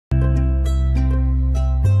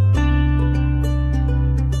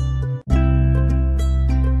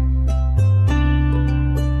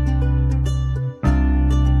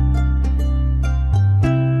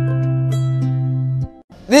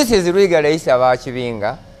This is legally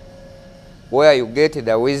Kibinga, where you get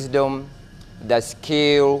the wisdom, the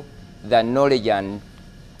skill, the knowledge and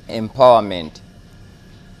empowerment.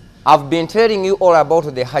 I've been telling you all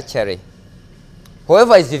about the hatchery.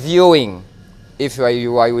 Whoever is viewing, if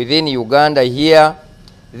you are within Uganda here,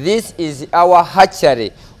 this is our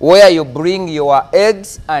hatchery where you bring your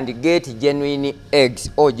eggs and get genuine eggs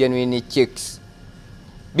or genuine chicks.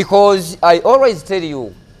 Because I always tell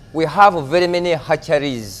you, we have very many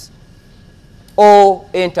hatcheries or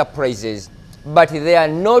enterprises, but they are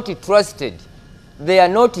not trusted. They are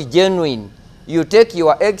not genuine. You take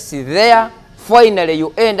your eggs there, finally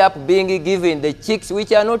you end up being given the chicks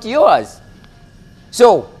which are not yours.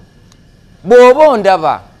 So,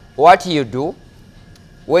 what you do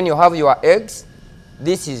when you have your eggs,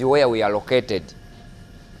 this is where we are located.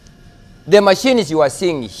 The machines you are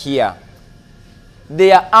seeing here,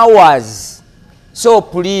 they are ours. So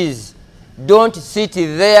please, don't sit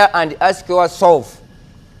there and ask yourself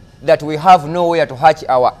that we have nowhere to hatch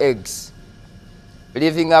our eggs.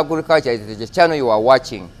 Living Agriculture is the channel you are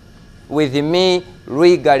watching. With me,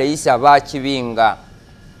 Rwigara Kibinga.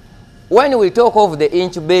 When we talk of the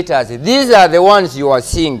incubators, these are the ones you are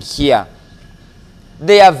seeing here.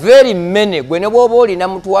 There are very many. Bring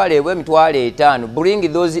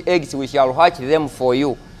those eggs, we shall hatch them for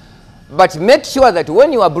you. But make sure that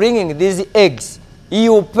when you are bringing these eggs,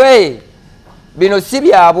 you pay. You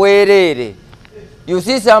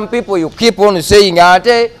see some people, you keep on saying,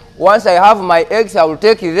 once I have my eggs, I will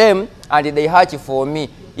take them and they hatch for me.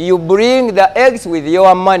 You bring the eggs with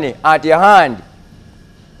your money at your hand.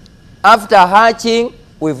 After hatching,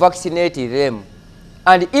 we vaccinate them.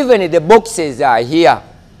 And even the boxes are here.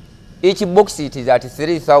 Each box it is at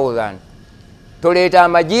 3,000. Toleta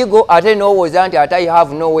majigo ate no wazanti ate I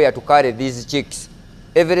have nowhere to carry these chicks.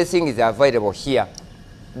 Everything is available here.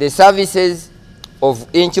 The services of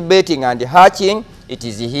incubating and hatching, it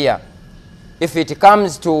is here. If it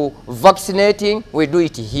comes to vaccinating, we do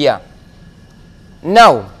it here.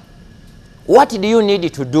 Now, what do you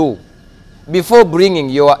need to do before bringing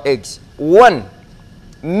your eggs? One,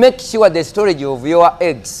 make sure the storage of your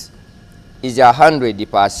eggs is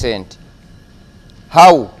 100%.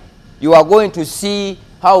 How? You are going to see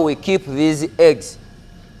how we keep these eggs.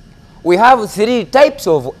 We have 3 types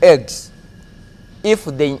of eggs if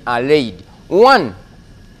they are laid. One,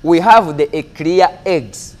 we have the clear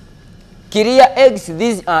eggs. Clear eggs,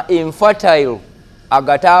 these are infertile.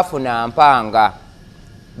 Agatafu na mpanga.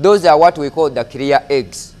 Those are what we call the clear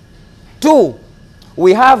eggs. 2,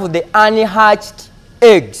 we have the unhatched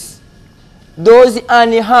eggs. Those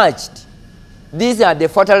unhatched, these are the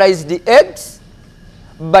fertilized eggs,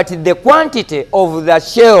 but the quantity of the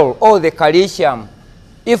shell or the calcium,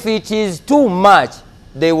 if it is too much,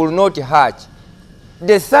 they will not hatch.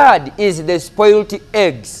 The third is the spoiled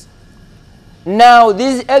eggs. Now,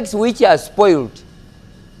 these eggs which are spoiled,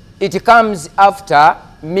 it comes after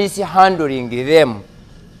mishandling them.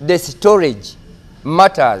 The storage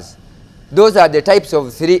matters. Those are the types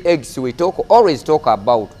of 3 eggs we always talk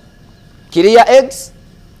about. Clear eggs,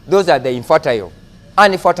 those are the infertile,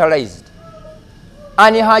 unfertilized.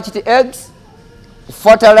 Unhatched eggs,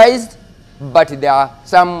 fertilized, but there are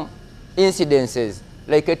some incidences,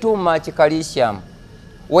 like too much calcium,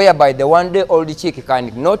 whereby the one-day-old chick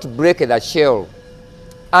cannot break the shell.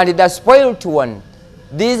 And the spoiled one,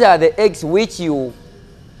 these are the eggs which you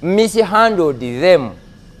mishandled them.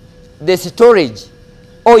 The storage,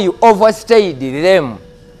 or you overstayed them.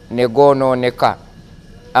 Negono neka.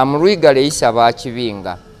 I'm Rwigara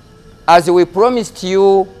Kibinga. As we promised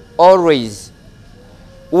you always,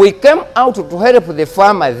 we came out to help the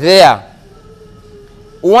farmer there.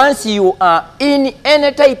 Once you are in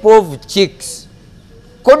any type of chicks,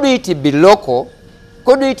 could it be local,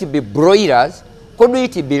 could it be broilers, could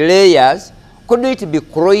it be layers, could it be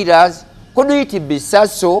croilers, could it be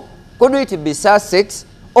Sasso, could it be Sussex,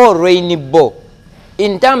 or rainbow.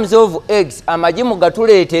 In terms of eggs, amajimu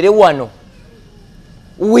gatuleetere wano.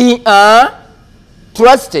 We are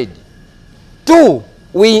trusted. 2,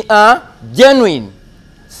 we are genuine.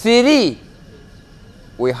 3,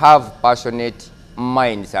 we have passionate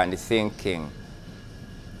minds and thinking.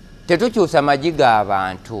 Tetukyusa majiga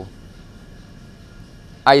abantu.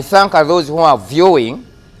 I thank those who are viewing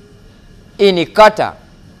in Qatar,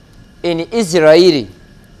 in Israel,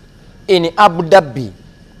 in Abu Dhabi,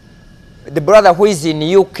 the brother who is in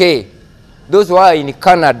UK, those who are in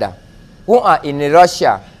Canada, who are in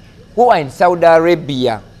Russia, who are in Saudi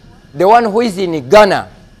Arabia, the one who is in Ghana,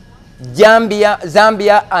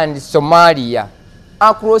 Zambia and Somalia,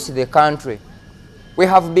 across the country. We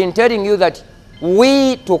have been telling you that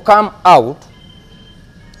we to come out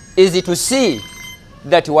is to see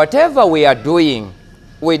that whatever we are doing,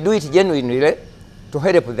 we do it genuinely to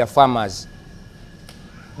help the farmers.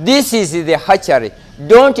 This is the hatchery.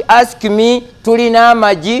 Don't ask me, tulina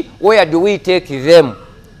amaji, where do we take them?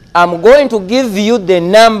 I'm going to give you the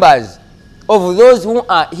numbers of those who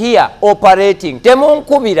are here operating.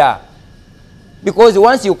 Temunkubira. Because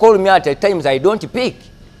once you call me at times, I don't pick.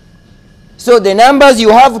 So the numbers you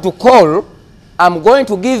have to call, I'm going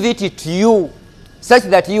to give it to you such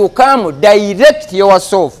that you come direct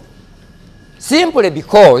yourself. Simply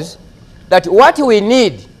because that what we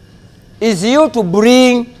need is you to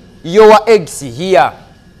bring your eggs here.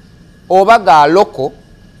 Obaga local,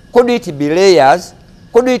 could it be layers,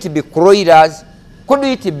 could it be croilers, could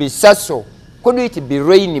it be sasso, could it be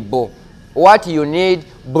rainbow? What you need,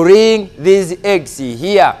 bring these eggs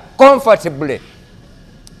here comfortably.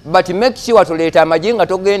 But make sure to later majinga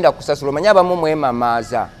togenda kusasula manyaba mumwe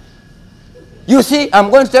mamaza. You see,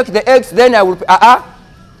 I'm going to take the eggs, then I will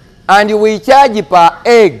and we charge per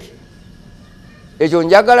egg.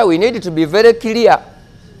 We need to be very clear.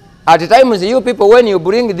 At times, you people, when you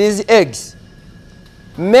bring these eggs,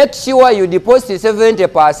 make sure you deposit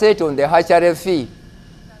 70% on the hatchery fee.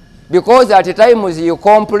 Because at times you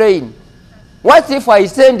complain. What if I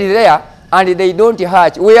send there and they don't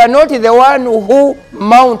hatch? We are not the one who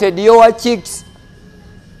mounted your chicks.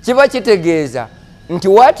 Chiba chitegeza. Nti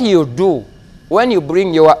what you do when you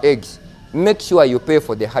bring your eggs, make sure you pay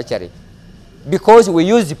for the hatchery. Because we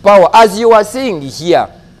use power, as you are seeing here.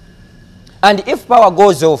 And if power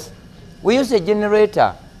goes off, we use a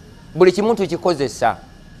generator. Buli kimuntu kikozesa.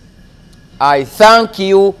 I thank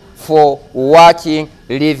you for watching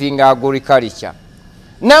Living Agriculture.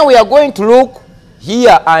 Now we are going to look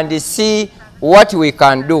here and see what we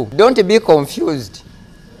can do. Don't be confused.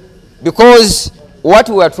 Because what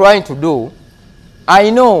we are trying to do,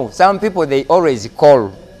 I know some people, they always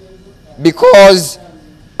call. Because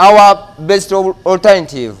our best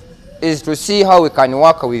alternative is to see how we can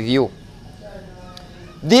work with you.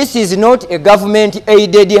 This is not a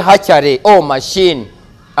government-aided hatchery or machine.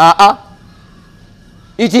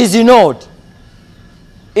 It is not.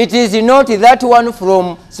 It is not that one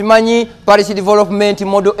from Simanyi Parish Development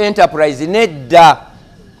Model Enterprise. Nedda.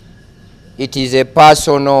 It is a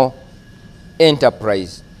personal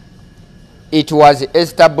enterprise. It was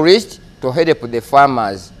established to help the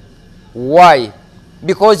farmers. Why?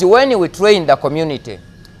 Because when we train the community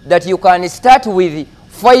that you can start with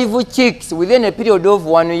 5 chicks within a period of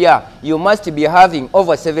 1 year, you must be having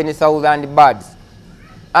over 7,000 birds.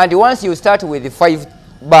 And once you start with 5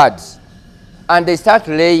 birds and they start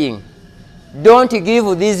laying, don't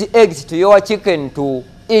give these eggs to your chicken to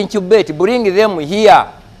incubate. Bring them here.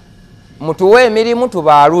 Mutuwe mirimu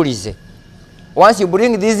tubarulize. Once you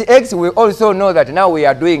bring these eggs, we also know that now we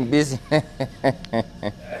are doing business.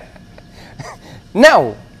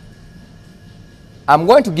 Now, I'm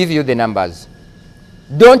going to give you the numbers.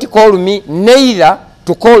 Don't call me, neither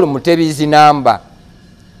to call Mutebi's number.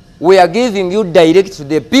 We are giving you direct to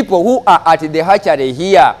the people who are at the hatchery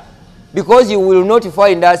here, because you will not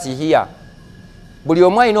find us here.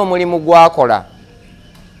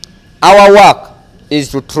 Our work is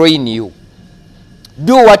to train you.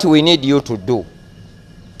 Do what we need you to do.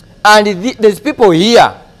 And these people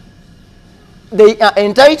here, they are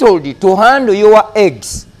entitled to handle your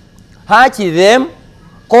eggs, hatch them,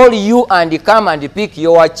 call you and come and pick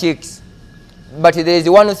your chicks. But there is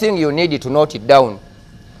one thing you need to note it down.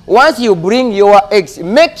 Once you bring your eggs,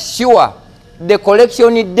 make sure the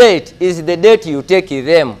collection date is the date you take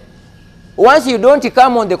them. Once you don't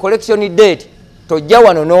come on the collection date,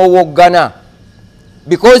 tojawano no wogana,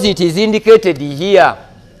 because it is indicated here.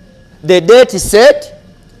 The date set,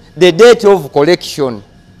 the date of collection.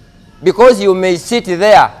 Because you may sit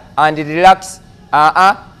there and relax.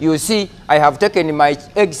 You see, I have taken my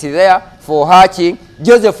eggs there for hatching.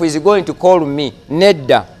 Joseph is going to call me.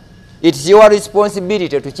 Nedda. It's your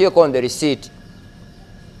responsibility to check on the receipt.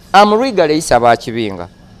 I'm regally sabachibinga.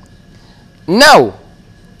 Now,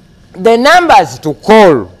 the numbers to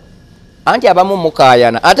call. Anti abamu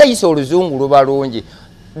mukayana. Ata iso oluzungu lubalungi.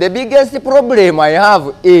 The biggest problem I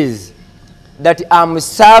have is that I'm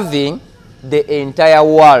serving the entire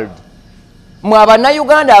world. Mwabana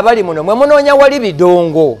Uganda abali muno mwe munonya wali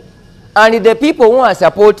bidongo, and the people who are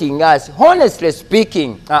supporting us, honestly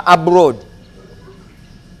speaking, are abroad.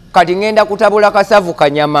 Kati ngenda kutabula kasavu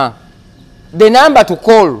kanyama. The number to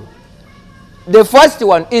call, the first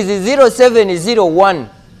one is 0701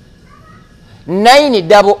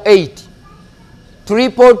 988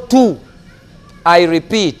 222. I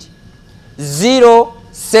repeat,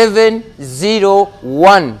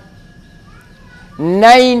 0701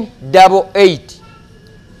 988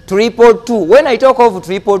 222. When I talk of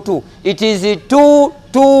 222, it is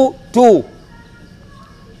 222.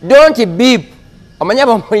 Don't beep.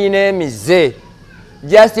 Amanyaba muyine emize.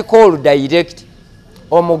 Just call direct.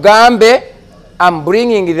 Omugambe, I'm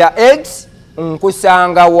bringing the eggs.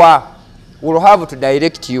 Nkusangawa. We'll have to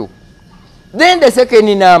direct you. Then the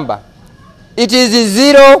second number. It is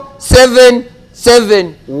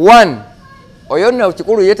 0771. Oyonna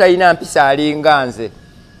uchikuru yeta ina mpisa alinganze.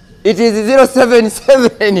 It is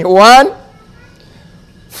 0771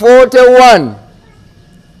 41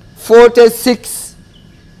 46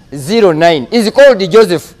 09. Is called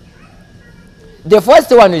Joseph. The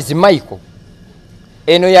first one is Michael.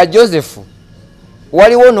 Eno ya Joseph.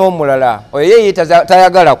 Waliwo n'omulala. Oyo ye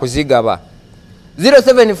tayagala kuzigaba.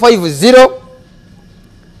 0750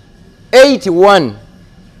 81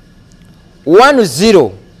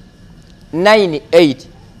 10 98.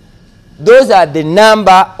 Those are the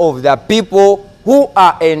number of the people who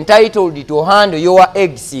are entitled to handle your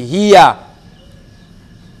eggs here.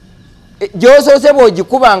 Joseph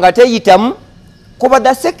ojikubanga teyitamu kuba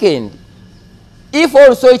the second. If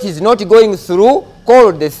also it is not going through,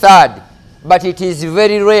 call the third. But it is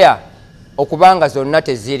very rare okubanga zonna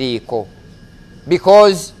teziriiko.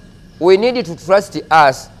 Because we need to trust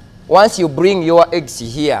us once you bring your eggs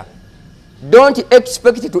here. Don't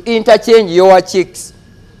expect to interchange your chicks.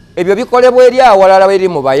 Ebyo bikolebwa eri awalala beri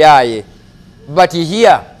mu bayaaye. But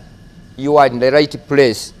here, you are in the right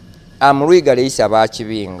place. I'm Rwigale Isaba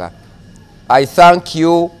Kibinga. I thank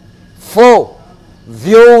you for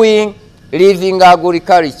viewing Living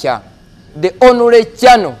Agriculture, the only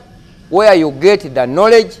channel where you get the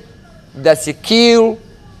knowledge, the skill,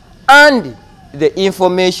 and the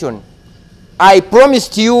information. I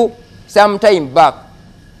promised you some time back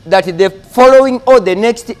that the following or the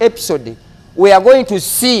next episode, we are going to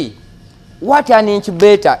see what an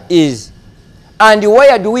incubator is and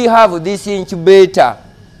where do we have this incubator.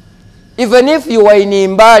 Even if you are in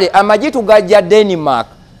Mbale, amaji tugajja Denmark,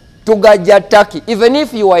 tugajja Turkey. Even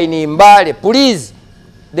if you are in Mbale, please,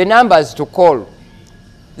 the numbers to call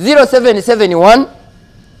 0771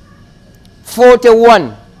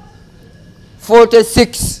 41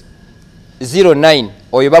 46 09.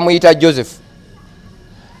 Oyo bamuyita Joseph.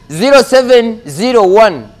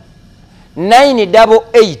 0701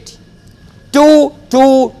 988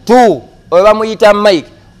 222. Oyo bamuyita Mike.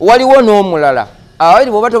 Waliwo n'omulala.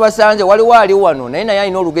 Awali bw'oba tobasanze waliwo ali wano naye naye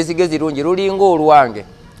alina olugezigezi lungi lulinga olwange.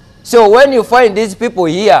 So when you find these people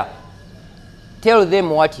here, tell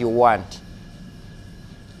them what you want.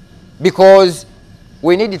 Because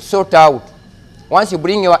we need to sort out. Once you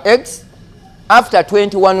bring your eggs, after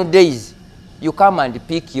 21 days, you come and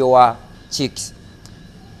pick your chicks.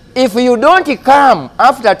 If you don't come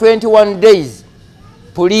after 21 days,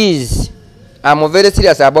 please, I'm very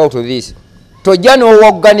serious about this. Tojano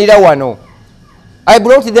waganira wano. I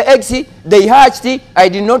brought the eggs, they hatched, I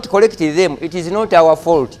did not collect them. It is not our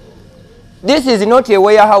fault. This is not a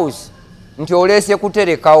warehouse. Now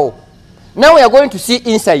we are going to see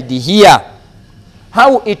inside here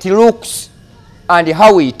how it looks and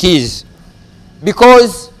how it is.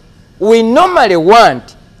 Because we normally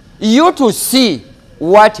want you to see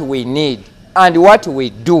what we need and what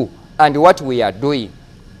we do and what we are doing.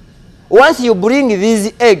 Once you bring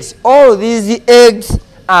these eggs, all these eggs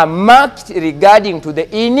are marked regarding to the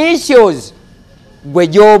initials.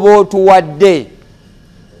 Gwejobo to what day.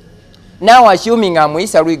 Now assuming I'm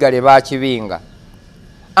Rwigale Kibinga.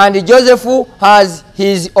 And Joseph has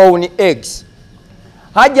his own eggs.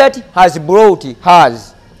 Hajat has brought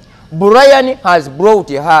hers. Brian has brought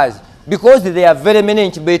hers. Because there are very many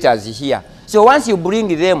incubators here. So once you bring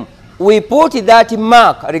them, we put that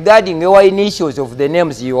mark regarding your initials of the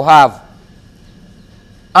names you have.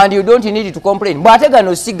 And you don't need to complain.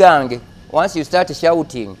 Once you start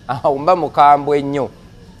shouting,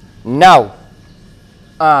 now,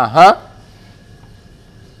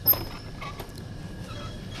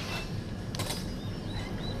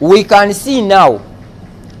 we can see now,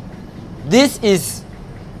 this is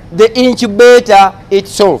the incubator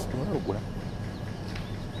itself.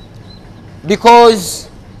 Because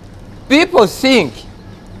people think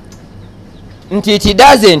it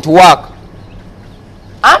doesn't work.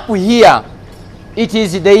 Up here, it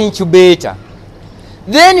is the incubator.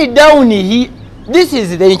 Then down here, this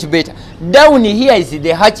is the incubator. Down here is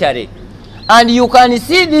the hatchery. And you can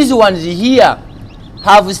see these ones here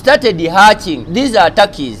have started hatching. These are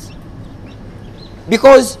turkeys.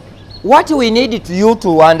 Because what we need you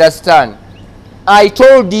to understand, I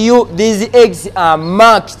told you these eggs are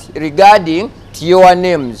marked regarding to your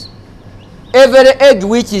names. Every egg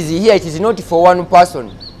which is here, it is not for one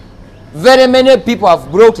person. Very many people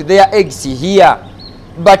have brought their eggs here.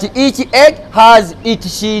 but each egg has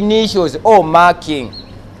its initials or marking.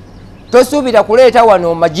 Tosuubira kuleeta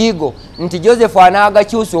wano majigo nti Joseph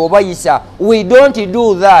anaagakyusa obayisa. We don't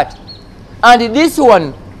do that. And this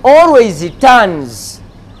one always turns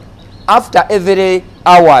after every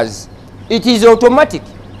hours. It is automatic.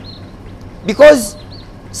 Because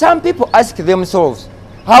some people ask themselves,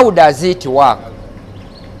 how does it work?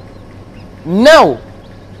 Now,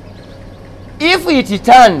 if it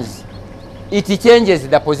turns, it changes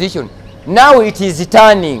the position. Now it is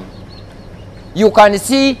turning. You can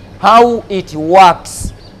see how it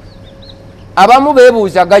works. Abamu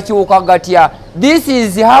bebuuza gakyuka gatya. This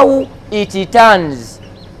is how it turns,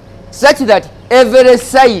 such that every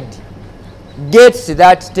side gets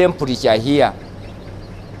that temperature here.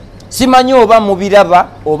 Simanyi oba mubiraba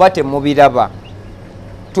oba temubiraba.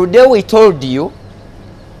 Today we told you,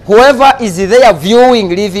 whoever is there viewing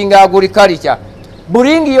living agriculture,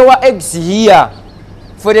 bring your eggs here.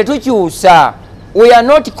 For the tukyusa, we are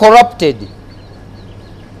not corrupted.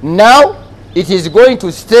 Now it is going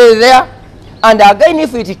to stay there, and again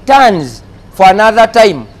if it turns for another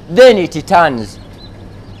time, then it turns.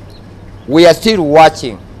 We are still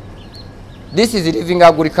watching. This is living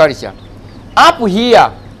agriculture. Up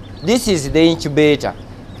here, this is the incubator.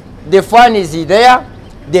 The fan is there,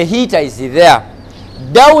 the heater is there.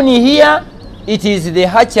 Down here, it is the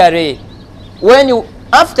hatchery. When you,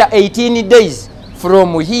 after 18 days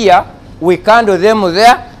from here, we candle them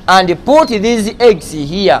there and put these eggs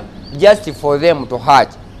here just for them to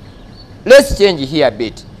hatch. Let's change here a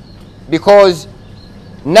bit, because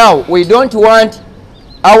now we don't want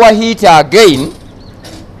our heater again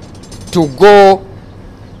to go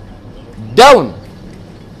down.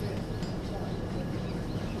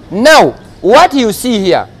 Now, what you see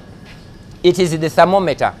here, it is the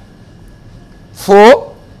thermometer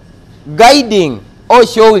for guiding or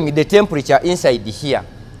showing the temperature inside here.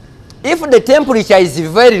 If the temperature is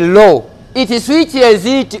very low, it switches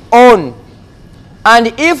it on.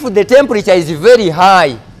 And if the temperature is very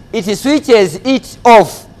high, it switches it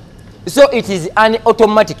off. So it is an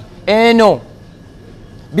automatic. No.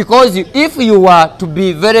 Because if you were to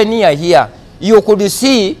be very near here, you could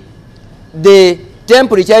see the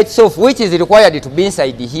temperature itself, which is required to be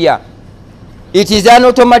inside here. It is an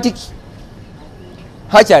automatic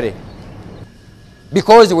hatchery,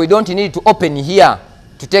 because we don't need to open here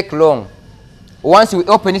to take long. Once we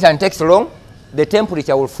open it and takes long, the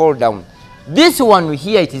temperature will fall down. This one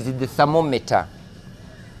here, it is the thermometer,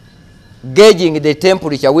 gauging the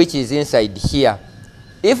temperature which is inside here.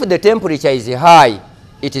 If the temperature is high,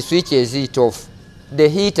 it switches it off. The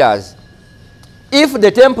heaters. If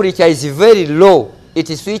the temperature is very low, it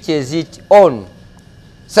switches it on,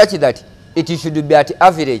 such that it should be at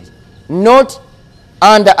average, not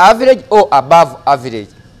under average or above average.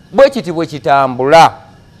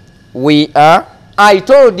 We are, I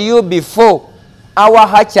told you before, our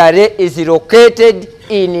hatchery is located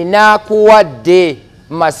in Nakuwade,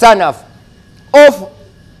 Masanaf, off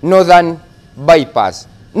Northern Bypass.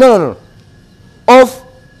 No. Off,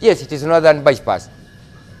 yes, it is Northern Bypass.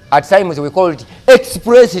 At times we call it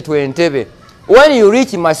Express to Entebbe. When you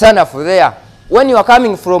reach Masanaf there, when you are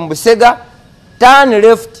coming from Busega, turn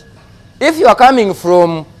left. If you are coming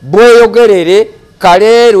from Bweyogerere,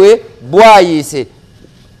 Kalerwe, Bwayise,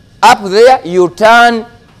 up there you turn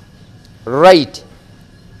right.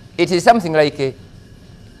 It is something like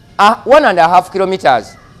 1.5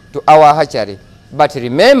 kilometers to our hatchery. But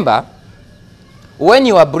remember, when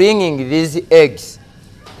you are bringing these eggs,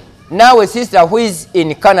 now a sister who is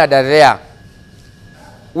in Canada there,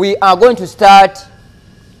 we are going to start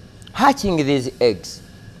hatching these eggs.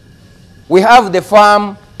 We have the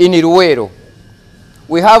farm in Iruwero.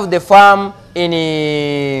 We have the farm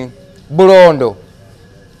in Bulondo.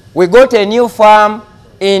 We got a new farm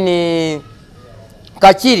in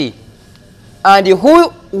Kachiri. And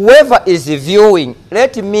whoever is viewing,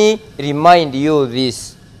 let me remind you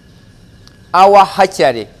this. Our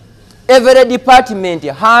hatchery, every department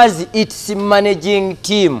has its managing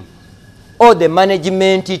team or the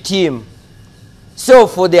management team. So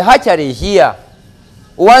for the hatchery here,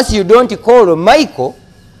 once you don't call Michael,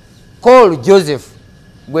 call Joseph.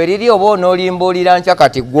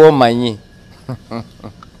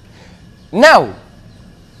 Now,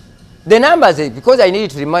 the numbers, because I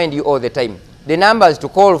need to remind you all the time, the numbers to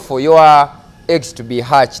call for your eggs to be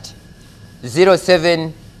hatched: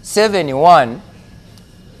 0771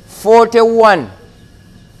 41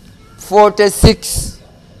 46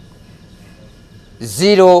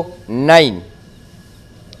 09.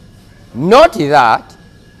 Note that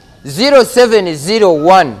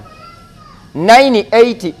 0701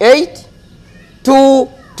 988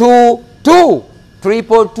 222.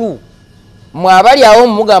 222. Mwabali awo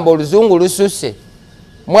mugamba oluzungu lususe.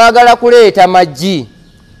 Mwagala kuleeta maggi.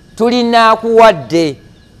 Tulina kuwadde.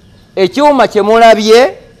 Ekyuma kye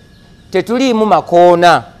mulabye tetuliimu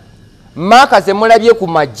makoona. Maka ze mulabye ku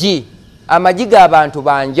maggi. Amaggi g'abantu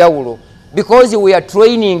banjawulo. Because we are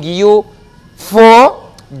training you for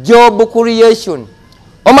job creation.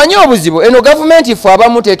 Omanyi obuzibu eno government ife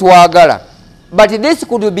abamu tetwagala. But this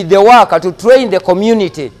could be the work to train the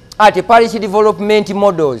community at parish development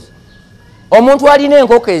models. Omuntu alina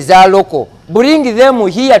enkoko eza loko, bring them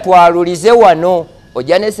here twalulize wano.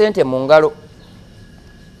 Ojja ne sente mu ngalo.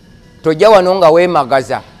 Tojja wano nga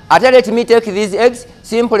weemagaza. Ate let me take these eggs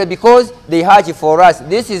simply because they hatch for us.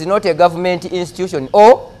 This is not a government institution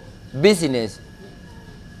or business.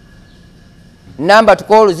 Number to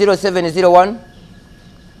call 0701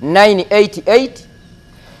 988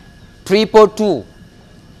 222.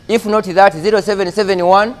 If not that,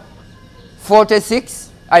 0771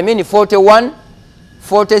 41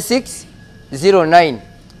 46 09.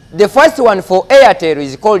 The first one for Airtel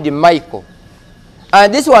is called Michael.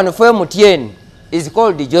 And this one for Mutien is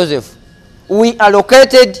called Joseph. We are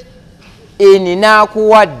located in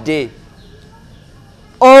Nakuwade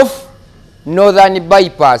off Northern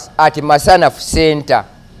Bypass at Masanaf Center.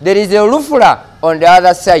 There is a Rufula on the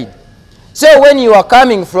other side. So when you are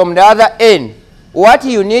coming from the other end, what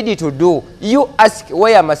you need to do, you ask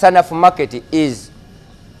where Masanaf Market is.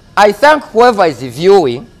 I thank whoever is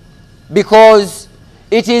viewing because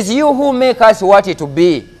it is you who make us what it to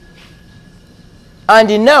be.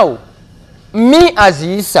 And now, me as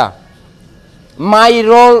Isa, my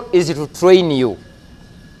role is to train you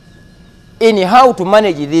in how to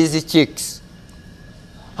manage these chicks,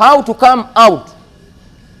 how to come out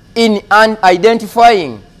in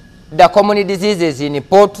identifying the common diseases in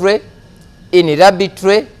poultry, in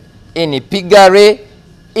rabbitry, in piggery,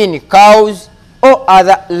 in cows, or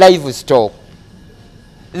other livestock.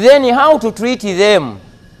 Then how to treat them,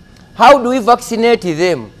 how do we vaccinate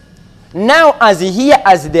them? Now as here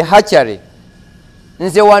as the hatchery,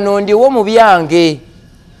 nze wano ndiwo mu byange,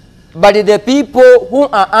 but the people who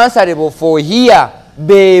are answerable for here,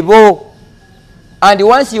 bebo. And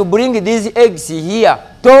once you bring these eggs here,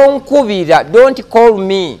 don't call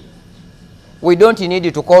me. We don't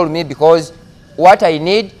need to call me because what I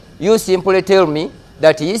need, you simply tell me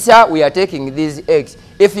that yes, sir, we are taking these eggs.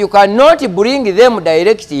 If you cannot bring them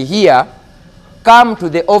directly here, come to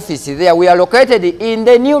the office there. We are located in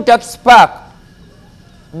the new tax park,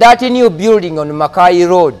 that new building on Makai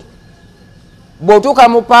Road. Botuka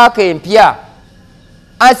mu park empya.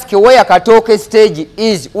 Ask where Katoke stage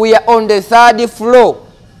is. We are on the 3rd floor.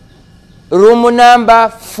 Room number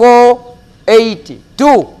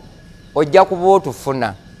 482. Ojja kuba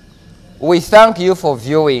otufuna. We thank you for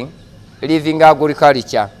viewing Living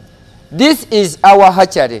Agriculture. This is our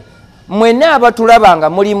hatchery. Mwena abatulabanga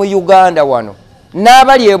muli mu Uganda wano.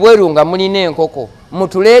 N'abali ebweru nga mulina enkoko.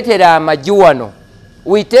 Mutuleetera amagi wano.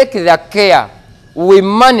 We take the care. We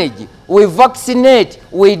manage. We vaccinate.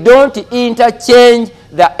 We don't interchange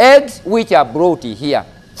the eggs which are brought here.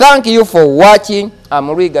 Thank you for watching. I'm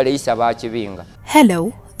Rwigale Isa Bachibinga.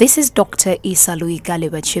 Hello. This is Dr. Isa Rwigale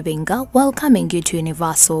Bachibinga welcoming you to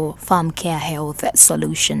Universal Farm Care Health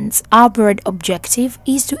Solutions. Our broad objective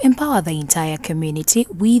is to empower the entire community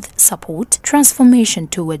with support, transformation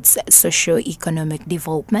towards socio-economic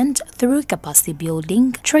development through capacity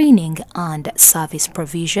building, training and service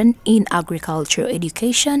provision in agriculture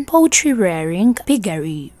education, poultry rearing,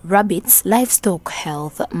 piggery, rabbits, livestock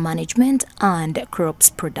health management and crops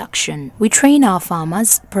production. We train our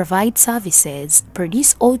farmers, provide services,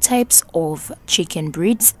 produce all types of chicken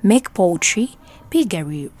breeds, make poultry,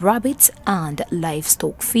 piggery, rabbits and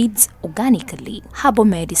livestock feeds organically, herbal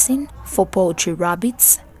medicine for poultry,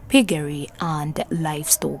 rabbits, piggery and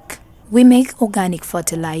livestock. We make organic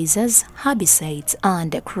fertilizers, herbicides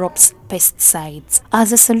and crops pesticides.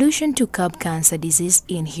 As a solution to curb cancer disease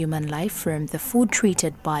in human life from the food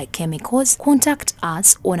treated by chemicals, contact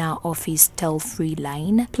us on our office toll-free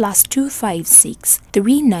line +256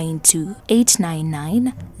 392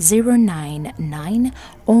 899 099,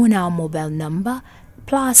 on our mobile number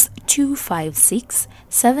 +256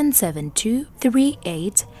 772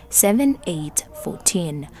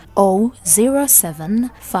 387814 or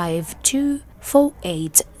 0752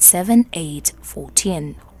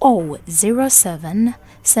 487814 or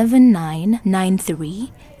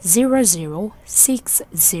 077993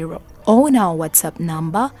 0060, on our WhatsApp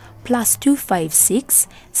number +256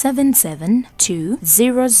 772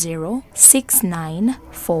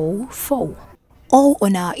 006944, or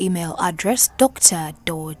on our email address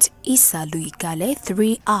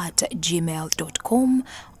dr.isaluigale3@gmail.com,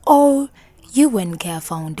 or UN Care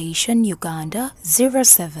Foundation Uganda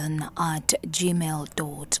 07 at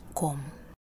gmail.com.